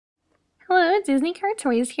Hello,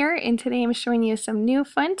 DisneyCarToys here, and today I'm showing you some new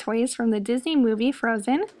fun toys from the Disney movie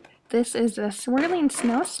Frozen. This is the Swirling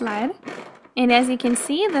Snow Sled, and as you can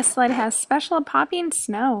see, the sled has special popping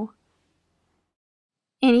snow.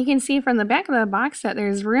 And you can see from the back of the box that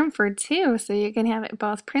there's room for two, so you can have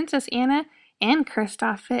both Princess Anna and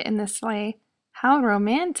Kristoff fit in the sleigh. How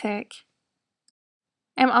romantic!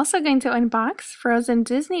 I'm also going to unbox Frozen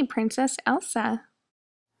Disney Princess Elsa.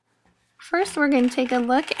 First, we're going to take a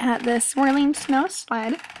look at the Swirling Snow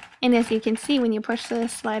Sled, and as you can see, when you push the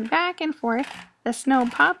sled back and forth, the snow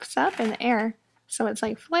pops up in the air, so it's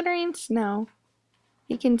like flittering snow.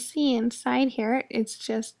 You can see inside here, it's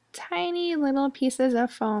just tiny little pieces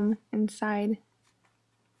of foam inside.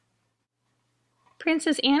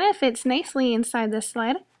 Princess Anna fits nicely inside the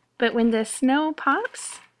sled, but when the snow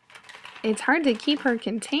pops, it's hard to keep her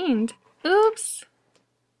contained. Oops!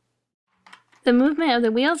 The movement of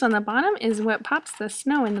the wheels on the bottom is what pops the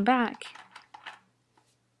snow in the back.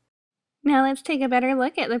 Now let's take a better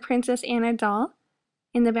look at the Princess Anna doll.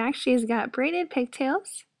 In the back she's got braided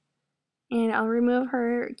pigtails, and I'll remove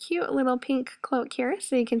her cute little pink cloak here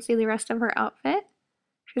so you can see the rest of her outfit.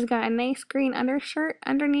 She's got a nice green undershirt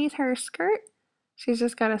underneath her skirt. She's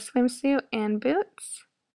just got a swimsuit and boots.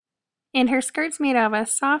 And her skirt's made of a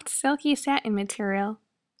soft silky satin material.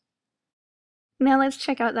 Now let's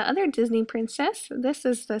check out the other Disney princess. This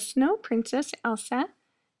is the Snow Princess Elsa,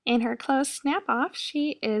 and her clothes snap off.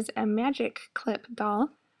 She is a magic clip doll,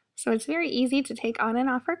 so it's very easy to take on and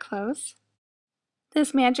off her clothes.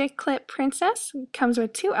 This magic clip princess comes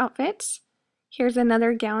with two outfits. Here's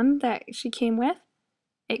another gown that she came with.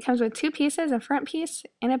 It comes with two pieces, a front piece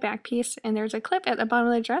and a back piece, and there's a clip at the bottom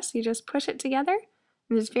of the dress. You just push it together,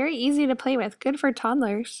 and it's very easy to play with, good for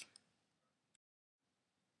toddlers.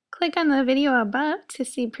 Click on the video above to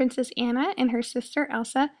see Princess Anna and her sister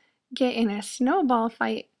Elsa get in a snowball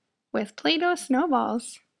fight with Play-Doh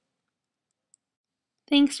snowballs.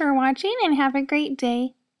 Thanks for watching and have a great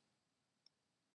day.